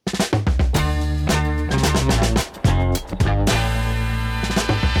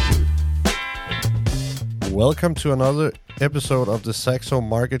Welcome to another episode of the Saxo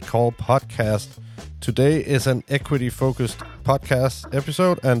Market Call podcast. Today is an equity-focused podcast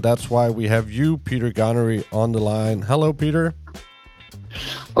episode, and that's why we have you, Peter Garnery, on the line. Hello, Peter.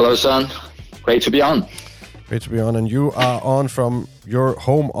 Hello, son. Great to be on. Great to be on, and you are on from your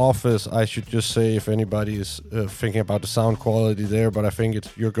home office. I should just say, if anybody is thinking about the sound quality there, but I think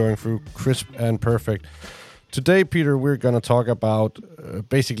you're going through crisp and perfect. Today, Peter, we're going to talk about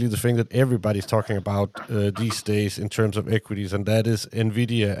basically the thing that everybody's talking about these days in terms of equities, and that is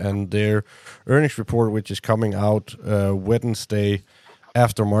Nvidia and their earnings report, which is coming out Wednesday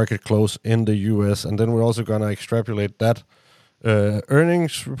after market close in the US. And then we're also going to extrapolate that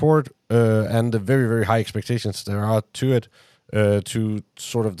earnings report and the very, very high expectations there are to it, to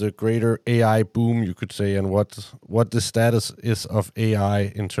sort of the greater AI boom, you could say, and what the status is of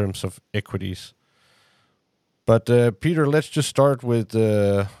AI in terms of equities. But Peter, let's just start with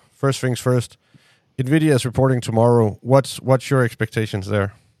first things first. Nvidia is reporting tomorrow. What's your expectations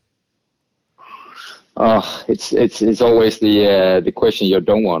there? It's always the question you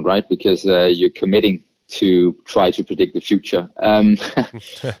don't want, right? Because you're committing to try to predict the future.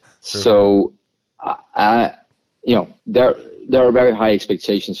 So, there are very high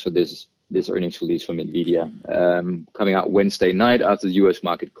expectations for this earnings release from Nvidia coming out Wednesday night after the U.S.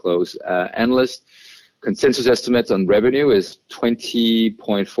 market close. Analyst consensus estimates on revenue is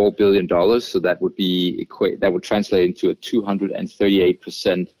 $20.4 billion. So that would translate into a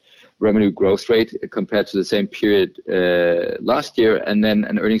 238% revenue growth rate compared to the same period last year, and then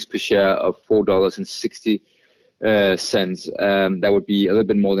an earnings per share of $4.60. That would be a little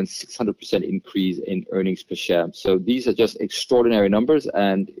bit more than 600% increase in earnings per share. So these are just extraordinary numbers,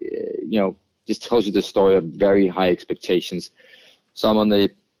 and just tells you the story of very high expectations. Some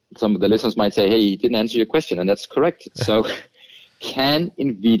of the listeners might say, hey, you didn't answer your question, and that's correct. So can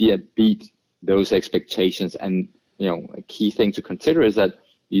Nvidia beat those expectations? And, a key thing to consider is that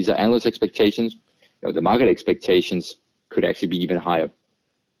these are analyst expectations. The market expectations could actually be even higher.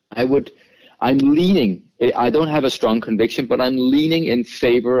 I don't have a strong conviction, but I'm leaning in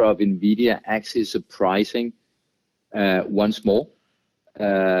favor of Nvidia actually surprising once more,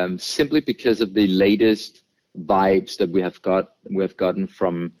 simply because of the latest vibes that we have gotten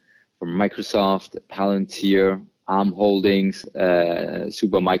from Microsoft, Palantir, ARM Holdings,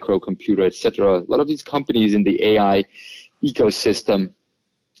 Supermicro Computer, etc. A lot of these companies in the AI ecosystem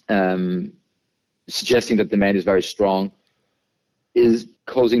suggesting that demand is very strong is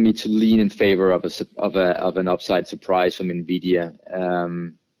causing me to lean in favor of an upside surprise from Nvidia.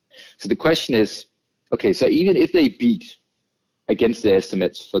 So the question is, okay, so even if they beat against the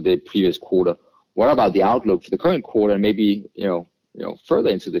estimates for the previous quarter, what about the outlook for the current quarter and maybe further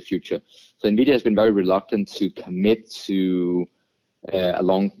into the future? So Nvidia has been very reluctant to commit to a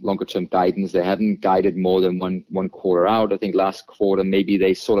longer term guidance. They haven't guided more than one quarter out. I think last quarter maybe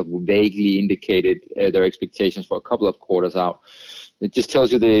they sort of vaguely indicated their expectations for a couple of quarters out. It just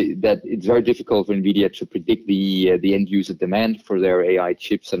tells you that it's very difficult for Nvidia to predict the end user demand for their AI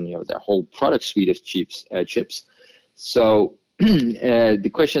chips and their whole product suite of chips. So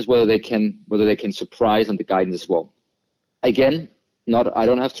the question is whether they can surprise on the guidance as well. Again, I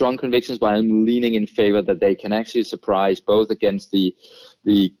don't have strong convictions, but I'm leaning in favor that they can actually surprise both against the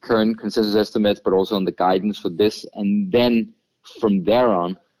current consensus estimates, but also on the guidance for this. And then from there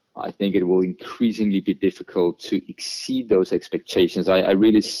on, I think it will increasingly be difficult to exceed those expectations. I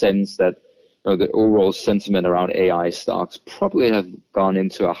really sense that the overall sentiment around AI stocks probably have gone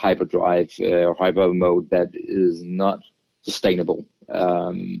into a hyperdrive or hyper mode that is not sustainable.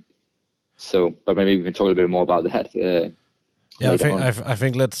 But maybe we can talk a little bit more about that. I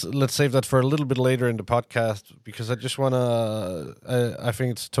think let's save that for a little bit later in the podcast, because I just want to. I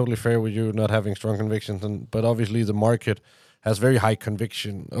think it's totally fair with you not having strong convictions, but obviously the market has very high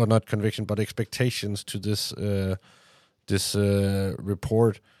conviction, or not conviction, but expectations to this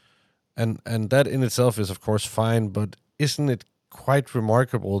report, and that in itself is of course fine. But isn't it quite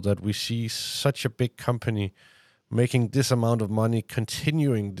remarkable that we see such a big company making this amount of money,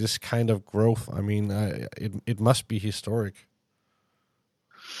 continuing this kind of growth? I mean, it must be historic.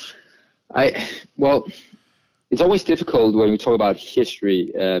 Well, it's always difficult when we talk about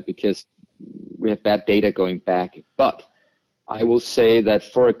history because we have bad data going back. But I will say that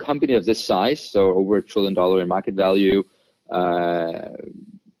for a company of this size, so over $1 trillion in market value,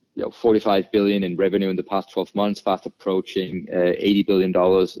 $45 billion in revenue in the past 12 months, fast approaching $80 billion,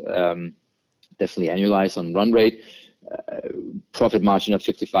 definitely annualized on run rate, profit margin of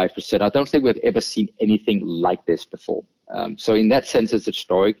 55%. I don't think we've ever seen anything like this before. So in that sense, it's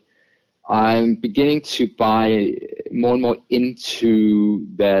historic. I'm beginning to buy more and more into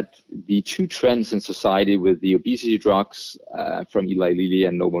that the two trends in society with the obesity drugs from Eli Lilly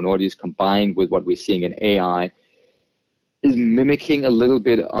and Novo Nordisk combined with what we're seeing in AI is mimicking a little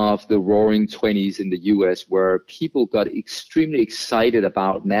bit of the roaring 20s in the US, where people got extremely excited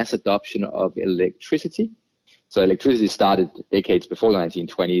about mass adoption of electricity. So electricity started decades before the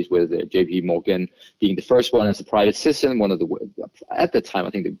 1920s with J.P. Morgan being the first one as a private citizen, one of the, at the time,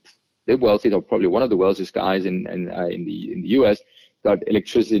 I think the wealthiest, or probably one of the wealthiest guys in the US, got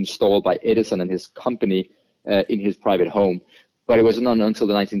electricity installed by Edison and his company in his private home. But it wasn't until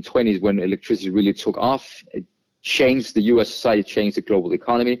the 1920s when electricity really took off. It changed the US society, changed the global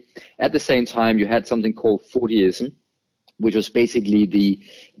economy. At the same time, you had something called Fordism, which was basically the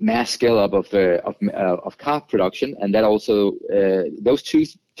mass scale up of car production, and that also those two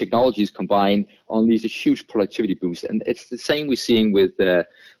technologies combined unleashed a huge productivity boost. And it's the same we're seeing with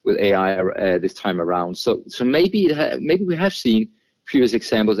AI this time around. So maybe maybe we have seen previous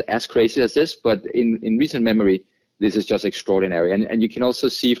examples as crazy as this, but in recent memory, this is just extraordinary. And you can also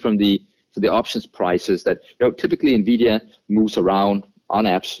see from the options prices that typically Nvidia moves around on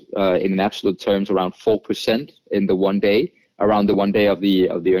apps in absolute terms around 4% in the one day, around the one day of the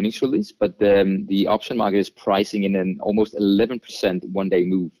earnings release. But the option market is pricing in an almost 11% one day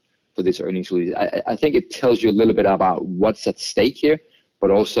move for this earnings release. I think it tells you a little bit about what's at stake here,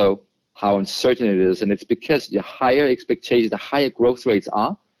 but also how uncertain it is. And it's because the higher expectations, the higher growth rates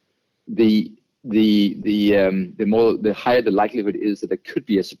are, the higher the likelihood is that there could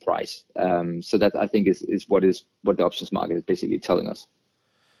be a surprise. So that I think is what the options market is basically telling us.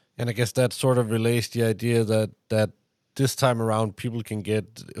 And I guess that sort of relays the idea that this time around people can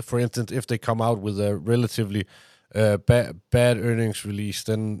get, for instance, if they come out with a relatively bad earnings release,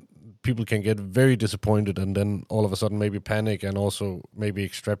 then people can get very disappointed and then all of a sudden maybe panic and also maybe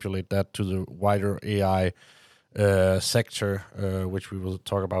extrapolate that to the wider AI sector, which we will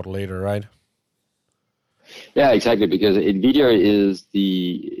talk about later, right? Yeah, exactly. Because Nvidia is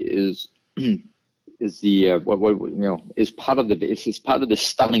part of the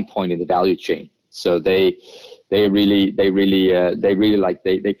starting point in the value chain. So they really like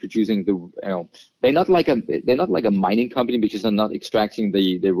they producing they're not like a mining company because they're not extracting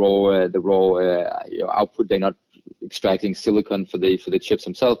the raw output. They're not extracting silicon for the chips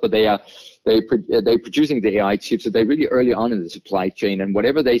themselves, but they're producing the AI chips. So they're really early on in the supply chain, and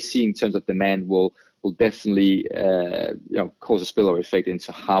whatever they see in terms of demand will definitely cause a spillover effect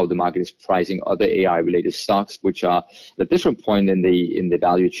into how the market is pricing other AI-related stocks, which are at a different point in the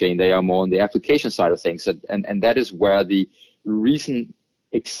value chain. They are more on the application side of things, and that is where the recent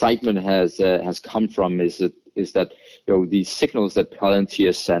excitement has come from. Is that these signals that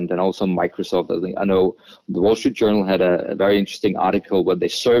Palantir sent and also Microsoft. I know the Wall Street Journal had a very interesting article where they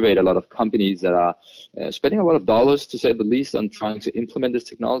surveyed a lot of companies that are spending a lot of dollars, to say the least, on trying to implement this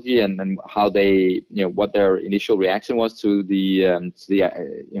technology, and how they what their initial reaction was to the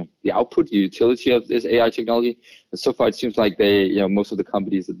output, the utility of this AI technology. And so far, it seems like most of the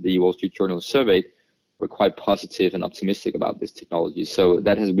companies that the Wall Street Journal surveyed were quite positive and optimistic about this technology. So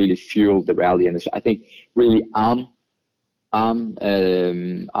that has really fueled the rally. And I think really ARM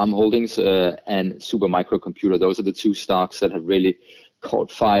Holdings and Supermicro, those are the two stocks that have really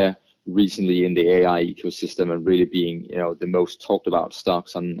caught fire recently in the AI ecosystem and really being the most talked about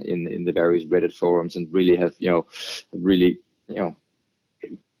stocks in the various Reddit forums, and really have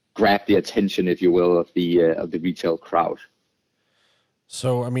grabbed the attention, if you will, of the retail crowd.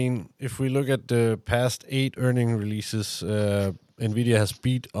 So, I mean, if we look at the past 8 earning releases, Nvidia has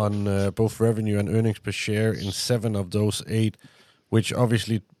beat on both revenue and earnings per share in 7 of those 8, which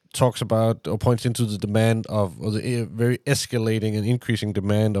obviously talks about or points into the demand of, or the very escalating and increasing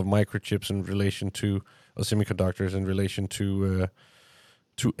demand of microchips in relation to, or semiconductors in relation to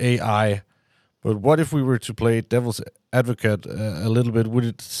AI. But what if we were to play devil's advocate a little bit? Would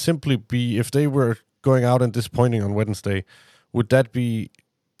it simply be, if they were going out and disappointing on Wednesday, would that be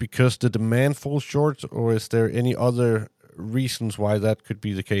because the demand falls short, or is there any other reasons why that could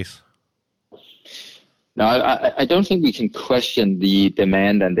be the case? No, I don't think we can question the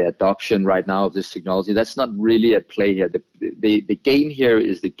demand and the adoption right now of this technology. That's not really at play here. The game here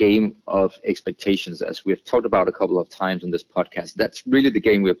is the game of expectations, as we've talked about a couple of times on this podcast. That's really the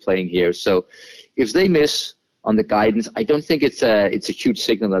game we're playing here. So if they miss on the guidance, I don't think it's a huge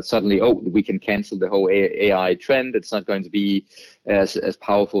signal that suddenly, we can cancel the whole AI trend. It's not going to be as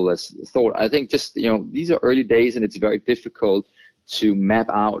powerful as thought. I think just these are early days, and it's very difficult to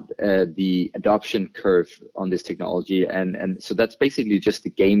map out the adoption curve on this technology, and so that's basically just the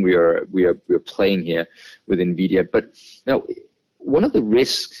game we are playing here with Nvidia. But one of the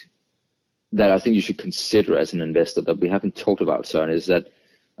risks that I think you should consider as an investor that we haven't talked about, Søren, is that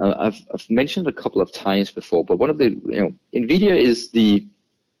I've mentioned a couple of times before, but one of the, Nvidia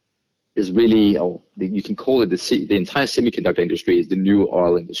is really, you can call it the entire semiconductor industry is the new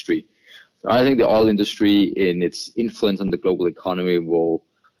oil industry. I think the oil industry in its influence on the global economy will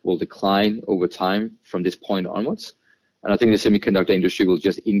decline over time from this point onwards. And I think the semiconductor industry will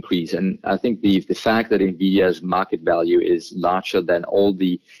just increase. And I think the fact that Nvidia's market value is larger than all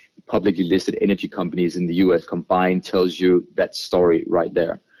the publicly listed energy companies in the US combined tells you that story right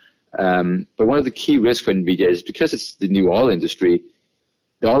there. But one of the key risks for Nvidia is because it's the new oil industry,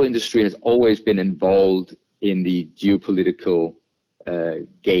 the oil industry has always been involved in the geopolitical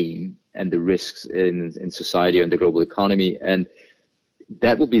game and the risks in society and the global economy. And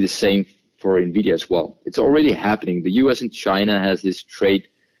that will be the same for Nvidia as well. It's already happening. The US and China has this trade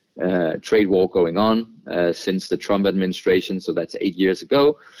war going on since the Trump administration. So that's 8 years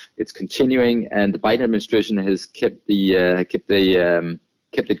ago. It's continuing, and the Biden administration has kept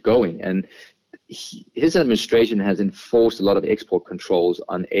it going. And his administration has enforced a lot of export controls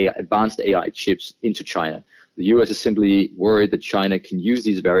on advanced AI chips into China. The US is simply worried that China can use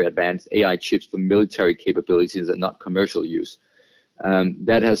these very advanced AI chips for military capabilities and not commercial use.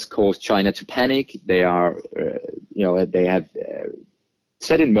 That has caused China to panic. They are, they have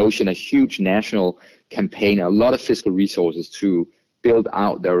set in motion a huge national campaign, a lot of fiscal resources to build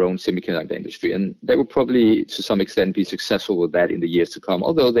out their own semiconductor industry. And they will probably, to some extent, be successful with that in the years to come,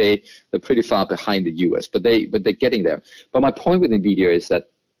 although they're pretty far behind the US, but they're getting there. But my point with Nvidia is that,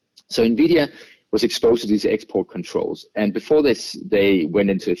 so Nvidia was exposed to these export controls. And before they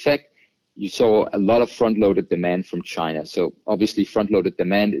went into effect, you saw a lot of front-loaded demand from China. So obviously front-loaded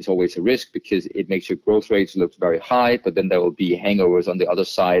demand is always a risk because it makes your growth rates look very high, but then there will be hangovers on the other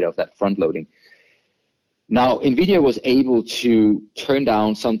side of that front-loading. Now, Nvidia was able to turn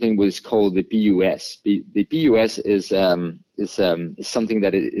down something which is called the BUS. The BUS is something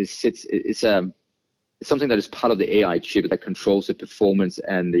that is something that is part of the AI chip that controls the performance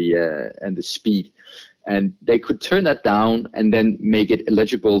and the speed. And they could turn that down and then make it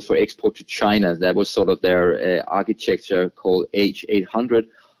eligible for export to China. That was sort of their architecture called H800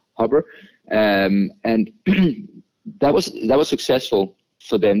 Hopper, and that was successful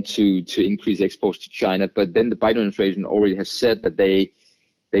for them to increase exports to China. But then the Biden administration already has said that they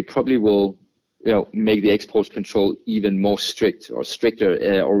probably will make the export control even more strict or stricter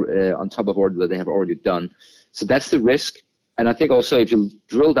on top of what they have already done. So that's the risk. And I think also if you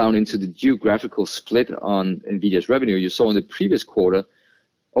drill down into the geographical split on Nvidia's revenue, you saw in the previous quarter,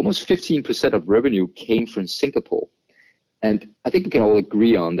 almost 15% of revenue came from Singapore. And I think we can all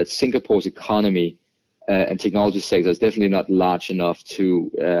agree on that Singapore's economy and technology sector is definitely not large enough so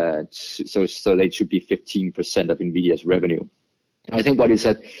they should be 15% of Nvidia's revenue. I think what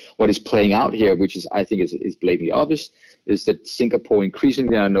is playing out here, which is I think is blatantly obvious, is that Singapore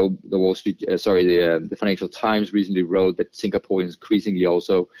increasingly, I know the Financial Times recently wrote that Singapore is increasingly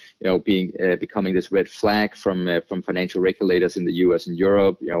also becoming this red flag from financial regulators in the US and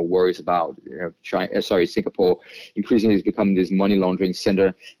Europe. Worries about Singapore increasingly is becoming this money laundering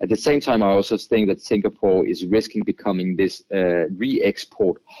center. At the same time, I also think that Singapore is risking becoming this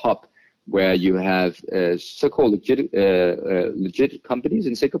re-export hub, where you have so-called legit companies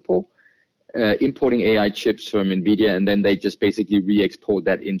in Singapore importing AI chips from Nvidia, and then they just basically re-export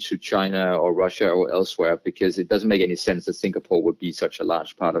that into China or Russia or elsewhere, because it doesn't make any sense that Singapore would be such a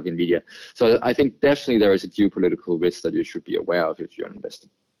large part of Nvidia. So I think definitely there is a geopolitical risk that you should be aware of if you're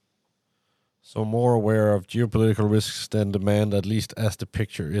investing. So more aware of geopolitical risks than demand, at least as the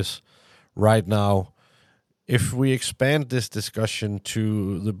picture is right now. If we expand this discussion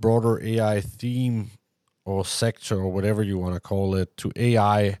to the broader AI theme or sector or whatever you want to call it, to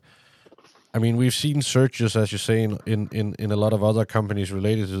AI, I mean, we've seen surges, as you say, in a lot of other companies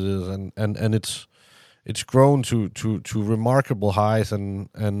related to this, and it's grown to remarkable highs. And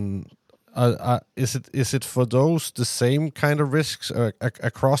is it for those the same kind of risks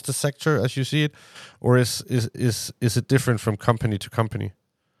across the sector as you see it, or is it different from company to company?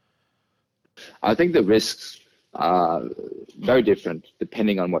 I think the risks are very different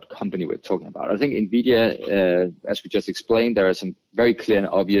depending on what company we're talking about. I think Nvidia, as we just explained, there are some very clear and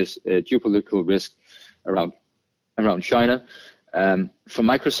obvious geopolitical risk around China. For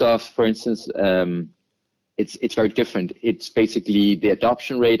Microsoft, for instance, it's very different. It's basically the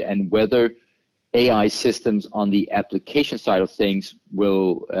adoption rate and whether AI systems on the application side of things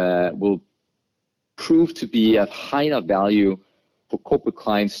will prove to be of high enough value for corporate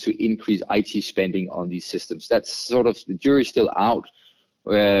clients to increase IT spending on these systems. That's sort of, the jury's still out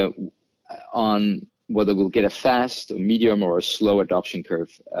on whether we'll get a fast, a medium, or a slow adoption curve.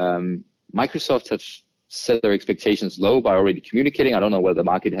 Microsoft have set their expectations low by already communicating. I don't know whether the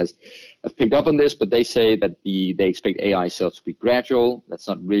market has picked up on this, but they say that they expect AI sales to be gradual. That's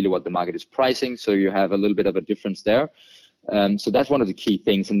not really what the market is pricing. So you have a little bit of a difference there. So that's one of the key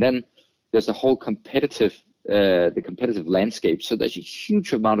things. And then there's a whole competitive landscape. So there's a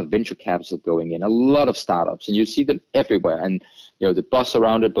huge amount of venture capital going in, a lot of startups, and you see them everywhere. And the buzz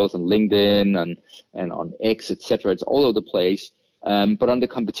around it, both on LinkedIn and on X, etc. It's all over the place. But on the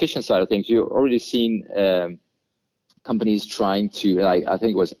competition side of things, you've already seen companies trying to, like, I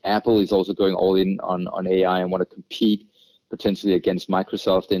think it was Apple is also going all in on AI and want to compete potentially against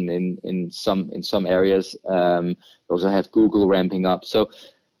Microsoft in some areas. Also have Google ramping up. So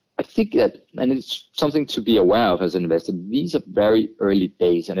I think that, and it's something to be aware of as an investor, these are very early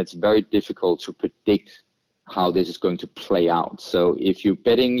days, and it's very difficult to predict how this is going to play out. So if you're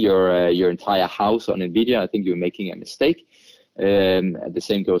betting your entire house on Nvidia, I think you're making a mistake. The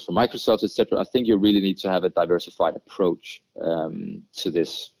same goes for Microsoft, etc. I think you really need to have a diversified approach to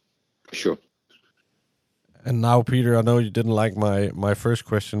this, for sure. And now, Peter, I know you didn't like my first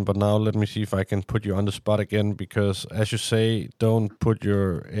question, but now let me see if I can put you on the spot again, because as you say, don't put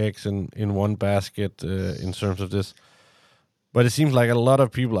your eggs in one basket in terms of this. But it seems like a lot of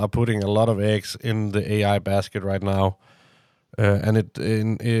people are putting a lot of eggs in the AI basket right now. And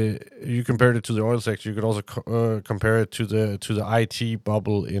you compared it to the oil sector. You could also compare it to the IT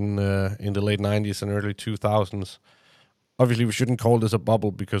bubble in the late 90s and early 2000s. Obviously, we shouldn't call this a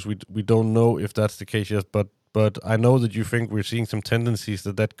bubble because we don't know if that's the case yet. But I know that you think we're seeing some tendencies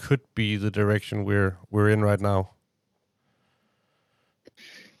that could be the direction we're in right now.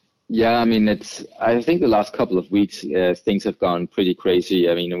 Yeah, I mean, I think the last couple of weeks things have gone pretty crazy.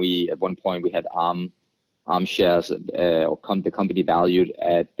 I mean, at one point we had ARM shares the company valued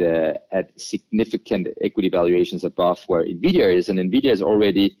at significant equity valuations above where Nvidia is, and Nvidia is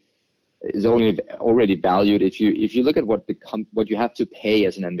already valued. If you look at what you have to pay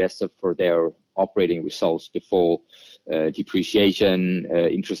as an investor for their operating results before depreciation,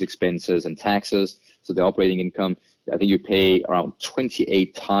 interest expenses, and taxes, so the operating income, I think you pay around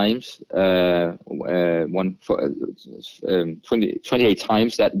 28 times 28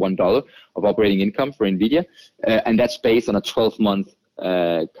 times that $1 of operating income for Nvidia, and that's based on a 12-month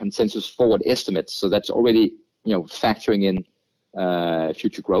consensus forward estimate. So that's already factoring in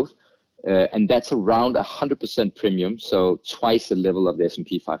future growth, and that's around 100% premium, so twice the level of the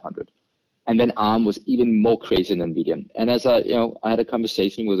S&P 500. And then ARM was even more crazy than Nvidia. And as I had a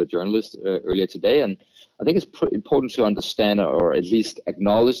conversation with a journalist earlier today, and I think it's important to understand, or at least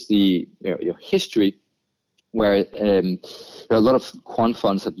acknowledge the history, where a lot of quant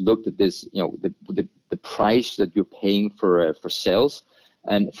funds have looked at this, the price that you're paying for sales,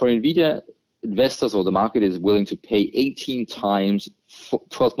 and for Nvidia, investors or the market is willing to pay 18 times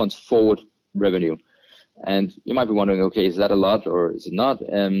 12 months forward revenue. And you might be wondering, okay, is that a lot or is it not?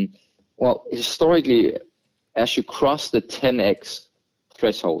 Well, historically, as you cross the 10x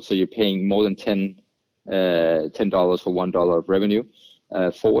threshold, so you're paying more than $10 for $1 of revenue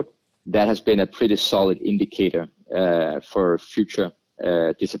forward, that has been a pretty solid indicator for future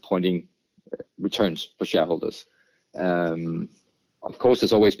disappointing returns for shareholders. Of course,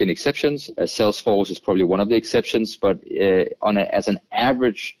 there's always been exceptions. Salesforce is probably one of the exceptions, but as an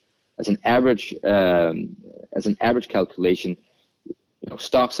average calculation,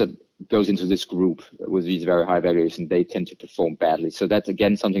 stocks that goes into this group with these very high valuations, they tend to perform badly. So that's,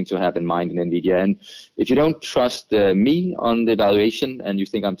 again, something to have in mind in Nvidia. And if you don't trust me on the valuation and you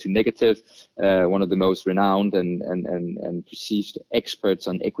think I'm too negative, one of the most renowned and perceived experts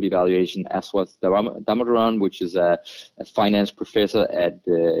on equity valuation, Aswath Damodaran, which is a finance professor at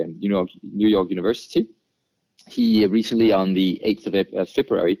New York University, he recently, on the 8th of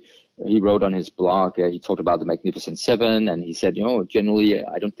February, he wrote on his blog, he talked about the Magnificent Seven, and he said, generally,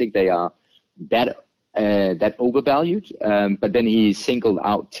 I don't think they are that overvalued. But then he singled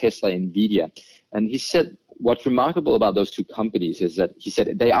out Tesla and Nvidia. And he said, what's remarkable about those two companies is that he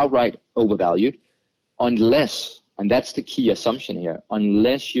said they are outright overvalued unless, and that's the key assumption here,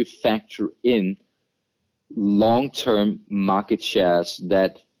 unless you factor in long-term market shares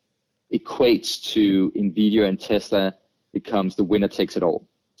that equates to Nvidia and Tesla becomes the winner takes it all.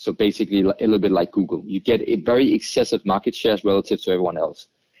 So basically, a little bit like Google, you get a very excessive market shares relative to everyone else.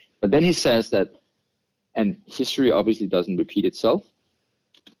 But then he says that, and history obviously doesn't repeat itself.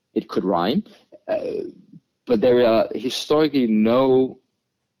 It could rhyme, but there are historically no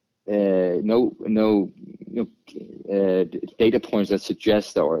data points that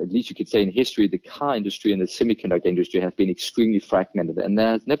suggest, or at least you could say in history, the car industry and the semiconductor industry have been extremely fragmented, and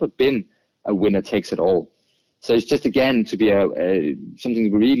there has never been a winner takes it all. So it's just, again, to be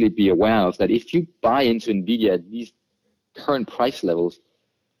something to really be aware of, that if you buy into Nvidia at these current price levels,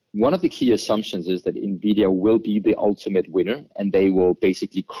 one of the key assumptions is that Nvidia will be the ultimate winner, and they will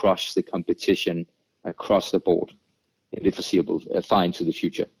basically crush the competition across the board in the foreseeable, far into the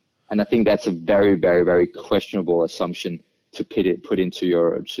future. And I think that's a very, very, very questionable assumption to put into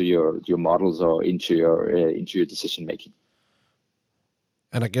your models or into your decision making.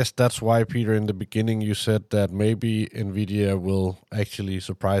 And I guess that's why, Peter, in the beginning you said that maybe Nvidia will actually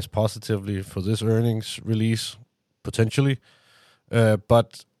surprise positively for this earnings release, potentially.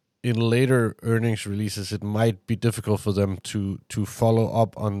 But in later earnings releases, it might be difficult for them to follow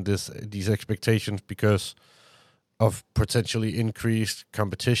up on these expectations because of potentially increased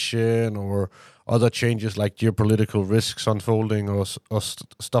competition or other changes like geopolitical risks unfolding or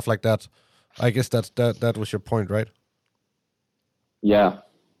stuff like that. I guess that was your point, right? Yeah.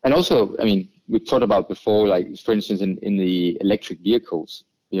 And also, I mean, we talked about before, like, for instance, in the electric vehicles,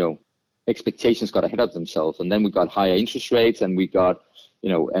 expectations got ahead of themselves, and then we got higher interest rates, and we got,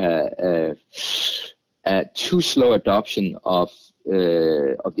 too slow adoption of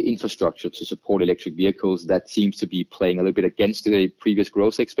the infrastructure to support electric vehicles. That seems to be playing a little bit against the previous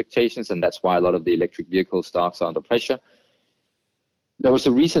growth expectations, and that's why a lot of the electric vehicle stocks are under pressure. There was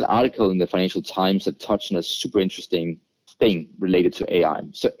a recent article in the Financial Times that touched on a super interesting thing related to AI.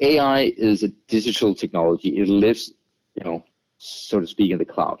 So AI is a digital technology. It lives, so to speak, in the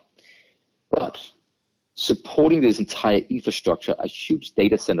cloud. But supporting this entire infrastructure are huge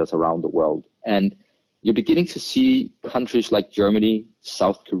data centers around the world. And you're beginning to see countries like Germany,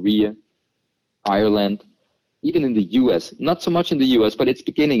 South Korea, Ireland, even in the US, not so much in the US, but it's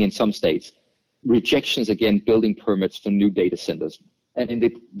beginning in some states, rejections again, building permits for new data centers. And in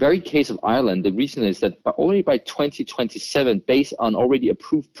the very case of Ireland, the reason is that only by 2027, based on already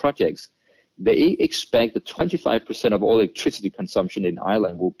approved projects, they expect that 25% of all electricity consumption in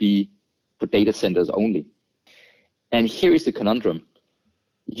Ireland will be for data centers only. And here is the conundrum.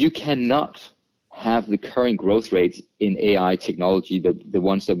 You cannot have the current growth rates in AI technology, the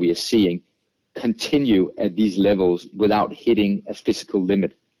ones that we are seeing, continue at these levels without hitting a physical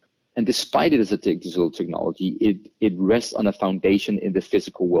limit. And despite it as a digital technology, it rests on a foundation in the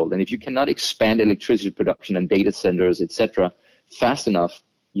physical world. And if you cannot expand electricity production and data centers, etc., fast enough,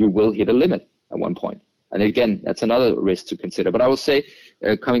 you will hit a limit at one point. And again, that's another risk to consider. But I will say,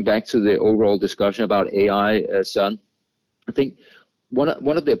 coming back to the overall discussion about AI, Søren, I think one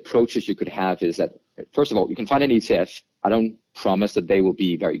of the approaches you could have is that, first of all, you can find an ETF. I don't promise that they will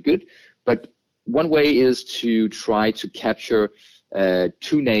be very good, but one way is to try to capture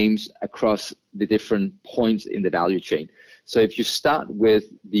two names across the different points in the value chain. So if you start with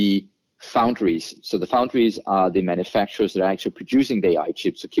the foundries, so the foundries are the manufacturers that are actually producing the AI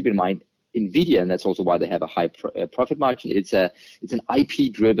chips. So keep in mind, Nvidia, and that's also why they have a high profit margin. It's an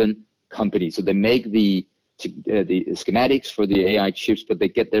IP-driven company. So they make the schematics for the AI chips, but they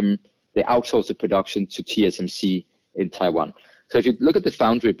outsource the production to TSMC in Taiwan. So if you look at the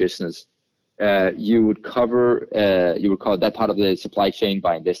foundry business, you would cover that part of the supply chain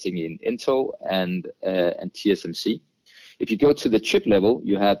by investing in Intel and TSMC. If you go to the chip level,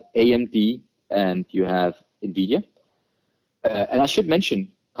 you have AMD and you have Nvidia. And I should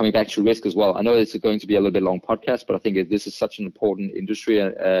mention, coming back to risk as well, I know it's going to be a little bit long podcast, but I think this is such an important industry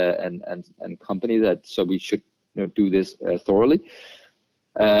and company that so we should do this thoroughly.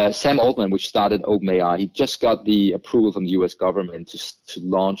 Sam Altman, which started OpenAI, he just got the approval from the US government to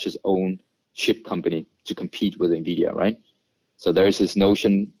launch his own chip company to compete with Nvidia, right? So there's this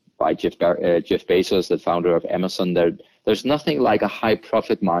notion by Jeff Bezos, the founder of Amazon, there's nothing like a high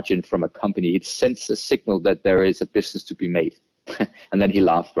profit margin from a company. It sends a signal that there is a business to be made. And then he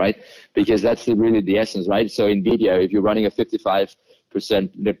laughed, right? Because that's really the essence, right? So Nvidia, if you're running a 55%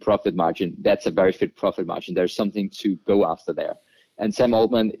 net profit margin, that's a very fit profit margin. There's something to go after there. And Sam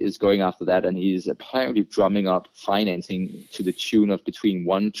Altman is going after that, and he's apparently drumming up financing to the tune of between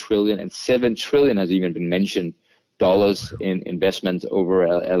 $1 trillion and $7 trillion, has even been mentioned, dollars in investment over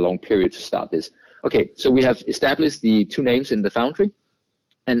a long period to start this. Okay, so we have established the two names in the foundry,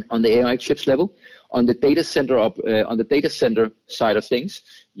 and on the AI chips level. On the data center side of things,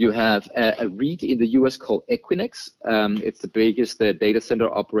 you have a REIT in the US called Equinix. It's the biggest data center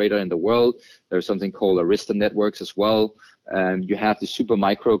operator in the world. There's something called Arista Networks as well. You have the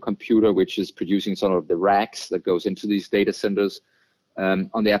Supermicro computer, which is producing some of the racks that goes into these data centers.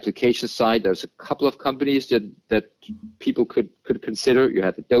 On the application side, there's a couple of companies that people could consider. You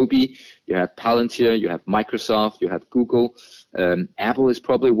have Adobe, you have Palantir, you have Microsoft, you have Google. Apple is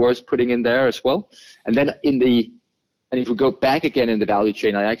probably worth putting in there as well. And then in the And if we go back again in the value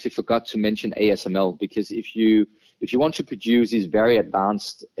chain, I actually forgot to mention ASML, because if you want to produce these very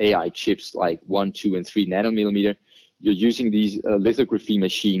advanced AI chips like 1, 2, and 3 nanomillimeter, you're using these lithography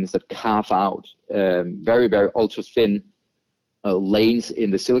machines that carve out very, very ultra thin lanes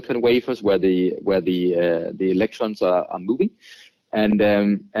in the silicon wafers where the electrons are moving. And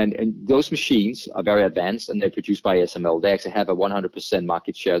those machines are very advanced, and they're produced by ASML. They actually have a 100%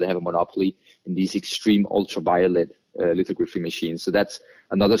 market share. They have a monopoly in these extreme ultraviolet lithography machines. So that's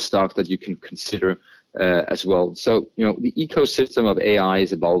another stock that you can consider as well. So, the ecosystem of AI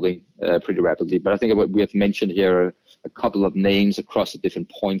is evolving pretty rapidly. But I think what we have mentioned here are a couple of names across the different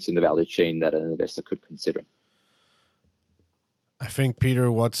points in the value chain that an investor could consider. I think,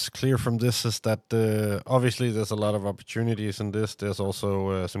 Peter, what's clear from this is that obviously there's a lot of opportunities in this. There's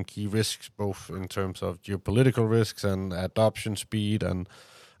also some key risks, both in terms of geopolitical risks and adoption speed and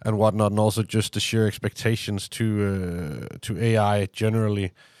whatnot, and also just the sheer expectations to AI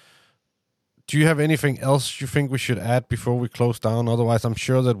generally. Do you have anything else you think we should add before we close down? Otherwise, I'm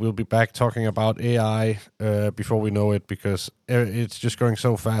sure that we'll be back talking about AI before we know it, because it's just going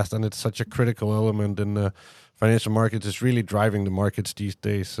so fast and it's such a critical element in the financial markets. It's really driving the markets these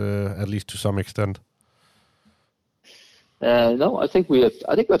days, at least to some extent. No, I think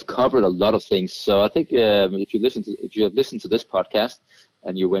we've covered a lot of things. So I think if you have listened to this podcast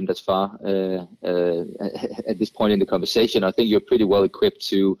and you went as far at this point in the conversation, I think you're pretty well equipped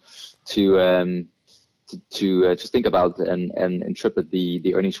to think about and interpret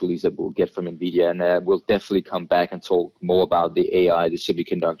the earnings release that we'll get from Nvidia, and we'll definitely come back and talk more about the AI, the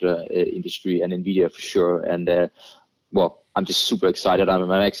semiconductor industry, and Nvidia for sure. And well, I'm just super excited. I'm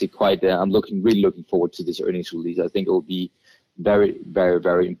actually I'm really looking forward to this earnings release. I think it will be very, very,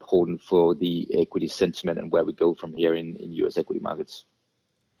 very important for the equity sentiment and where we go from here in US equity markets.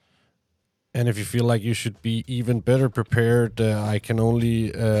 And if you feel like you should be even better prepared, I can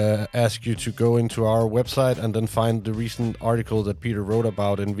only ask you to go into our website and then find the recent article that Peter wrote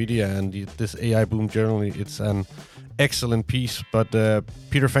about Nvidia and this AI boom generally. It's an excellent piece. But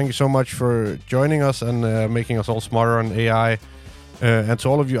Peter, thank you so much for joining us and making us all smarter on AI. And to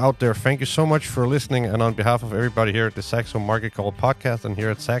all of you out there, thank you so much for listening. And on behalf of everybody here at the Saxo Market Call podcast and here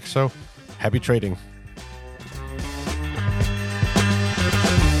at Saxo, happy trading.